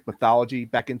of the Greek mythology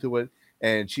back into it,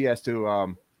 and she has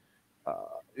to,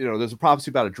 there's a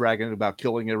prophecy about a dragon about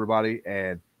killing everybody,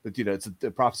 and it's a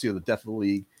prophecy of the death of the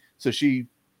League. So she,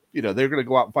 they're going to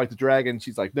go out and fight the dragon.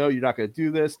 She's like, no, you're not going to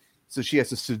do this. So she has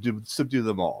to subdue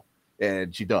them all,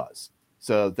 and she does.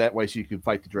 So that way she can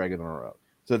fight the dragon on her own.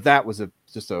 So that was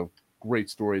just a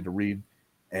great story to read,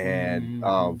 and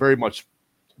very much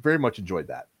enjoyed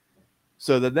that.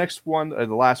 So the next one,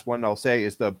 and the last one I'll say,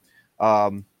 is the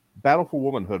Battle for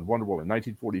Womanhood, Wonder Woman,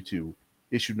 1942,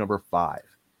 issue number 5.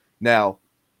 Now,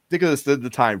 think of this, the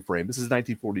time frame. This is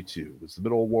 1942. It's the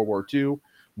middle of World War II.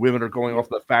 Women are going off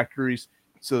the factories.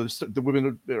 So the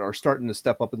women are starting to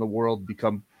step up in the world,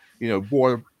 become,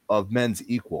 more of men's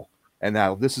equal. And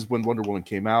now this is when Wonder Woman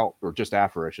came out, or just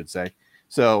after, I should say.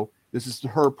 So this is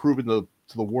her proving to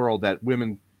the world that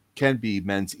women can be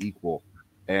men's equal.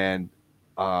 And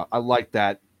I like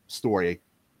that story,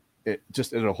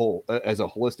 just in a whole, as a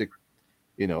holistic,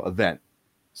 event.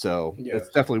 So it's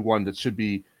definitely one that should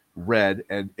be read,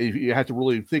 and you have to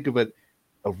really think of it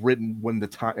written when the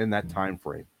time in that time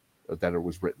frame that it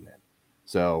was written in.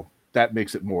 So that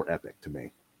makes it more epic to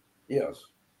me. Yes.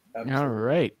 Absolutely. All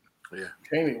right. Yeah.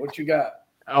 Jamie, what you got?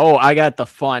 Oh, I got the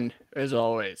fun as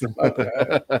always. Okay.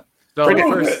 So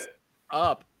first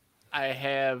up, I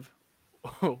have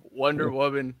Wonder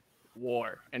Woman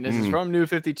War, and this is from New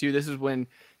 52. This is when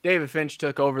David Finch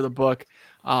took over the book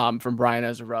from Brian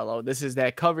Azzarello. This is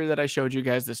that cover that I showed you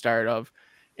guys the start of,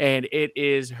 and it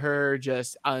is her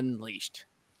just unleashed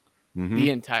the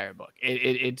entire book.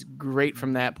 It's great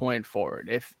from that point forward.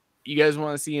 If you guys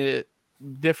want to see a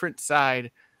different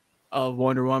side of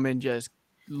Wonder Woman, just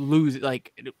lose it,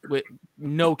 like with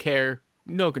no care,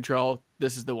 no control,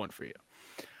 this is the one for you.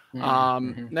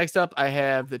 Next up, I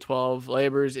have the 12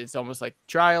 Labors. It's almost like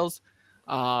Trials,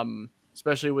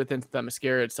 especially within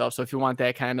Themyscira itself. So if you want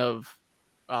that kind of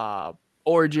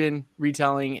origin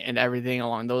retelling and everything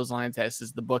along those lines, this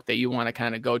is the book that you want to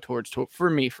kind of go towards, for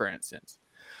me, for instance.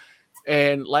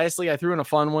 And lastly, I threw in a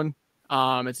fun one.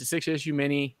 It's a 6-issue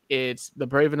mini. It's The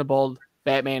Brave and the Bold,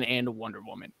 Batman and Wonder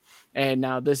Woman. And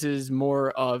now this is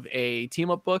more of a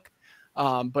team-up book,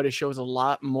 but it shows a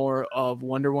lot more of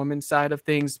Wonder Woman's side of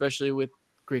things, especially with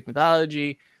Greek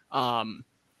mythology,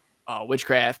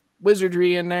 witchcraft,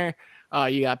 wizardry in there.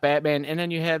 You got Batman, and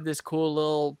then you have this cool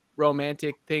little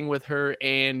romantic thing with her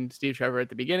and Steve Trevor at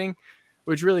the beginning,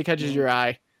 which really catches your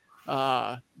eye.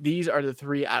 These are the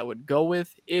 3 I would go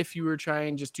with if you were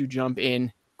trying just to jump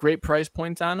in. Great price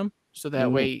points on them, so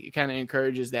that way it kind of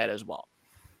encourages that as well.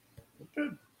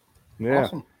 Good. Yeah.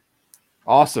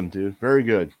 Awesome, dude. Very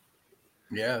good.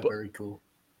 Yeah, very cool.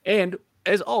 And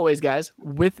as always, guys,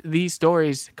 with these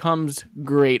stories comes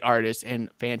great artists and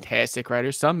fantastic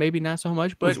writers. Some maybe not so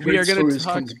much, but we are going to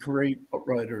talk. Great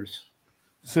writers.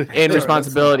 and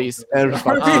responsibilities. And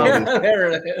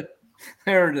responsibilities.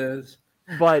 There it is.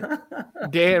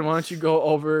 But Dan, why don't you go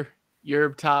over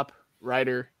your top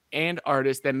writer and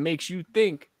artist that makes you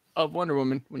think of Wonder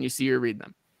Woman when you see her read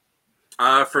them?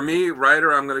 For me,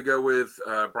 writer, I'm going to go with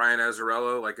Brian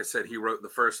Azzarello. Like I said, he wrote the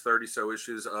first 30 so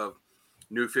issues of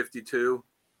New 52.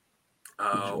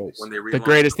 When they the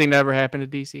greatest thing that ever happened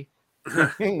to DC.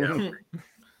 Yeah.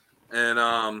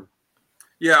 And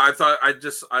yeah,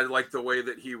 I like the way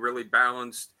that he really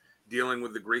balanced dealing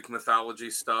with the Greek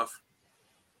mythology stuff,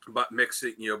 but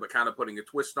mixing, but kind of putting a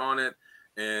twist on it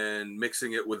and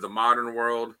mixing it with the modern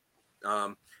world.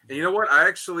 And you know what? I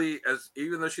actually,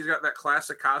 even though she's got that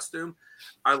classic costume,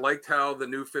 I liked how the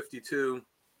New 52,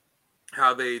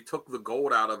 how they took the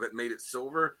gold out of it, made it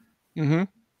silver. Mm-hmm.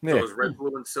 So it was red,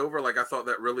 blue, and silver. Like I thought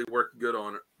that really worked good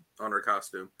on her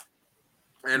costume.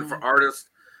 And for artist,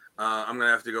 I'm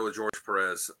gonna have to go with George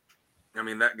Perez. I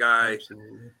mean, that guy.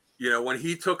 Absolutely. When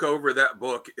he took over that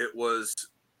book, it was,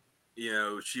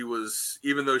 she was,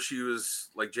 even though she was,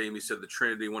 like Jamie said, the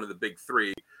Trinity, one of the big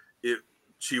three.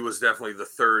 She was definitely the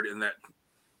third in that.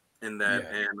 Yeah.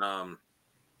 And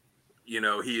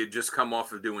he had just come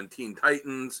off of doing Teen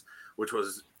Titans, which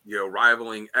was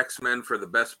rivaling X-Men for the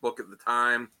best book at the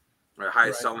time, the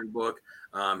highest selling book.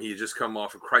 He had just come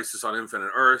off of Crisis on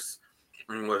Infinite Earths,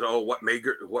 and was what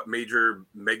major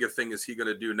mega thing is he going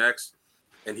to do next?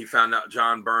 And he found out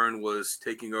John Byrne was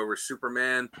taking over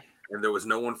Superman, and there was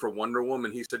no one for Wonder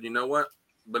Woman. He said, "You know what?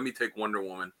 Let me take Wonder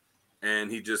Woman."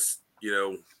 And he just,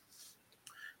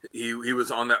 he was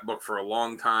on that book for a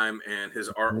long time, and his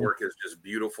artwork is just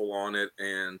beautiful on it.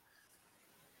 And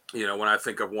when I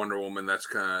think of Wonder Woman, that's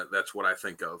what I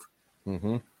think of.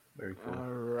 Mm-hmm. Very cool. All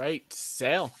right,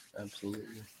 Sal.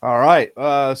 Absolutely. All right.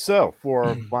 So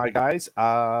for my guys,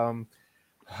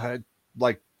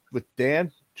 like with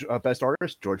Dan, best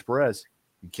artist, George Perez.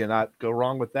 You cannot go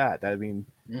wrong with that. I mean,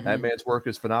 that man's work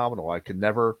is phenomenal. I could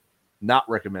never not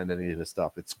recommend any of this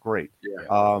stuff. It's great.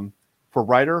 Yeah. For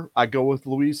writer, I go with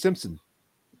Louise Simpson.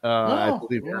 I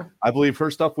believe her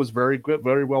stuff was very good,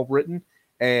 very well written,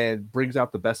 and brings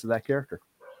out the best of that character.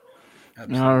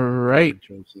 Absolutely. All right,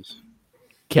 Good choices.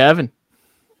 Kevin.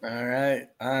 All right,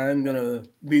 I'm gonna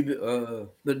be the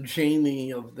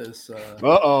Jamie of this.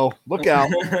 Look out!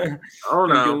 Oh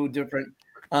no! Go different.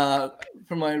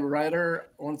 For my writer,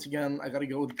 once again, I got to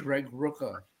go with Greg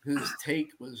Rucka. His take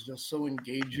was just so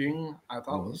engaging. I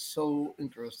thought it was so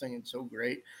interesting and so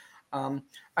great.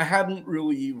 I hadn't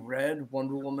really read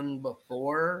Wonder Woman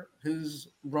before his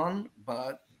run,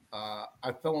 but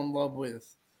I fell in love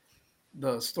with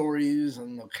the stories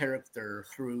and the character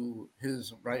through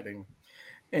his writing.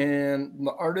 And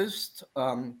the artist,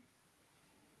 I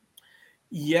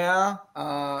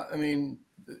mean,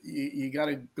 you got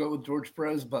to go with George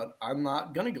Perez, but I'm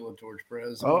not going to go with George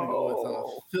Perez. I'm going to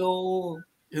go with Phil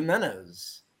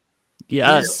Jimenez.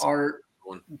 Yes. His art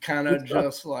kind of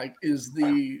just like is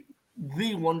the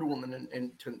Wonder Woman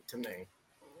to me.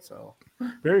 So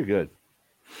very good.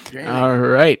 Jamie. All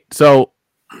right. So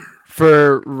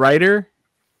for writer,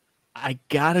 I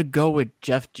gotta go with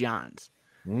Jeff Johns.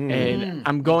 And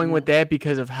I'm going with that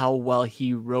because of how well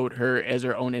he wrote her as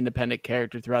her own independent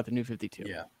character throughout the New 52.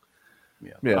 Yeah.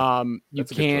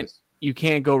 You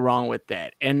can't go wrong with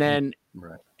that. And then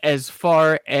Right. as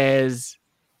far as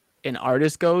an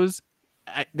artist goes,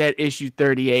 that issue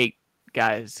 38,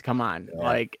 guys, come on.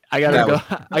 Like I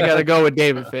gotta go with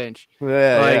David Finch.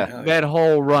 That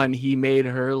whole run, he made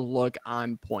her look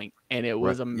on point, and it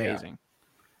was amazing.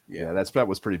 Yeah, that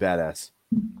was pretty badass.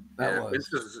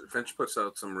 Finch puts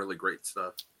out some really great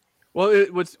stuff. Well,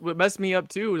 what messed me up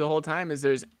too the whole time is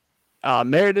there's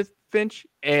Meredith Finch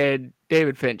and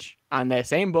David Finch on that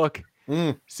same book.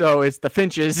 So it's the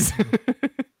Finches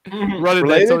running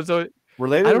that. So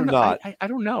related or not? I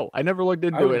don't know. I never looked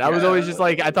into it. I was always just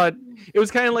like, I thought it was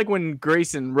kind of like when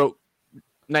Grayson wrote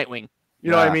Nightwing.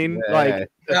 You know what I mean?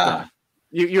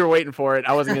 You were waiting for it.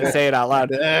 I wasn't going to say it out loud.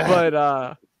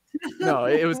 But no,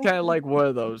 it was kind of like one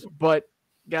of those. But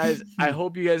guys, I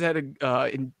hope you guys had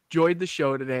enjoyed the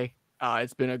show today.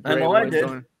 It's been a great one. I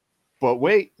did. But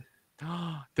wait.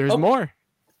 There's more.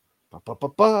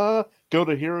 Go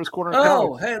to Heroes Corner.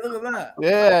 Hey, look at that.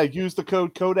 Yeah, use the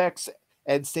code Codex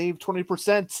and save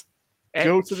 20%.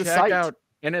 Go to the site. Out,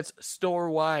 and it's store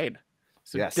wide.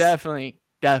 So definitely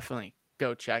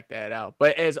go check that out.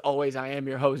 But as always, I am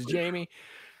your host, Jamie.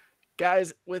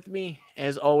 Guys, with me,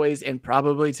 as always, and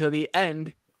probably to the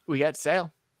end, we got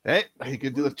Sal. Hey, you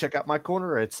can check out my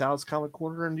corner at Sal's Comic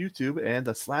Corner on YouTube and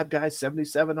the Slab Guy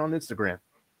 77 on Instagram.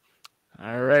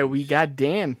 All right, we got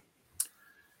Dan.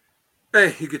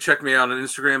 Hey, you can check me out on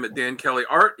Instagram at Dan Kelly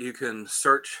Art. You can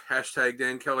search hashtag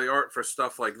Dan Kelly Art for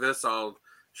stuff like this. I'll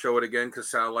show it again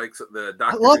because Sal likes it. The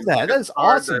I Dr. love Doom that. That's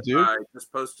card awesome, that dude. I just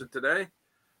posted today.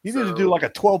 You need to do like a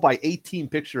 12 by 18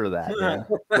 picture of that, man,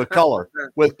 with color.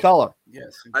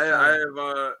 Yes. I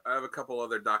have a couple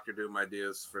other Dr. Doom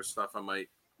ideas for stuff I might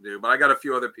do, but I got a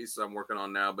few other pieces I'm working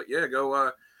on now. But yeah,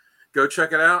 go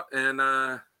check it out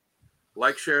and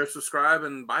like, share, subscribe,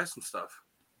 and buy some stuff.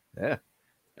 Yeah.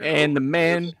 And the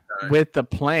man with the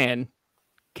plan,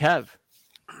 Kev.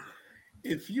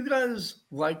 If you guys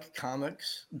like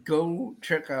comics, go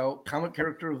check out Comic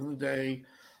Character of the Day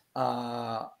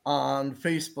on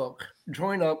Facebook.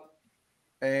 Join up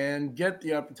and get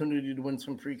the opportunity to win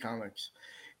some free comics.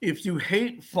 If you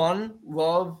hate fun,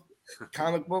 love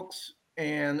comic books,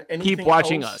 and anything Keep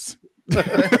watching else, us.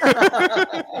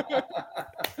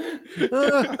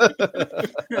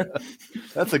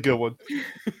 That's a good one.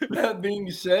 That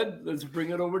being said, let's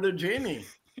bring it over to Jamie.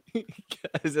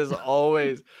 Guys, as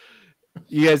always,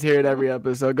 you guys hear it every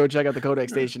episode. Go check out the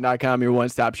codexstation.com, your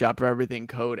one-stop shop for everything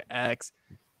Code X.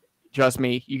 Trust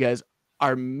me, you guys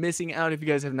are missing out if you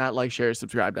guys have not liked, shared,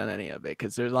 subscribed on any of it,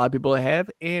 because there's a lot of people that have,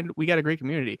 and we got a great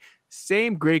community.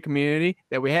 Same great community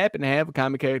that we happen to have, a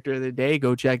Comic Character of the Day.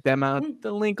 Go check them out.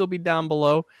 The link will be down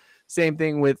below. Same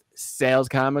thing with Sal's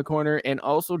Comic Corner and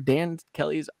also Dan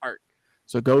Kelly's art.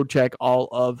 So go check all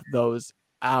of those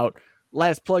out.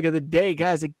 Last plug of the day,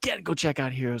 guys. Again, go check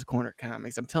out Heroes Corner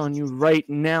Comics. I'm telling you right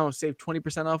now, save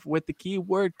 20% off with the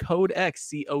keyword Code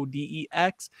X,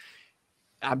 CODEX.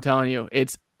 I'm telling you,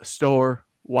 it's store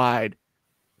wide.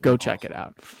 Go check it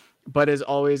out. But as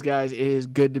always, guys, it is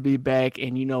good to be back.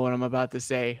 And you know what I'm about to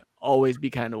say. Always be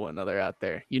kind to one another out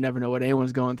there. You never know what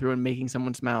anyone's going through, and making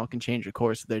someone smile can change the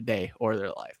course of their day or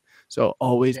their life. So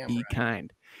always be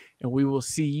kind. And we will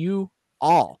see you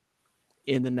all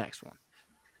in the next one.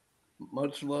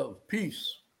 Much love.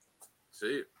 Peace. See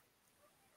you.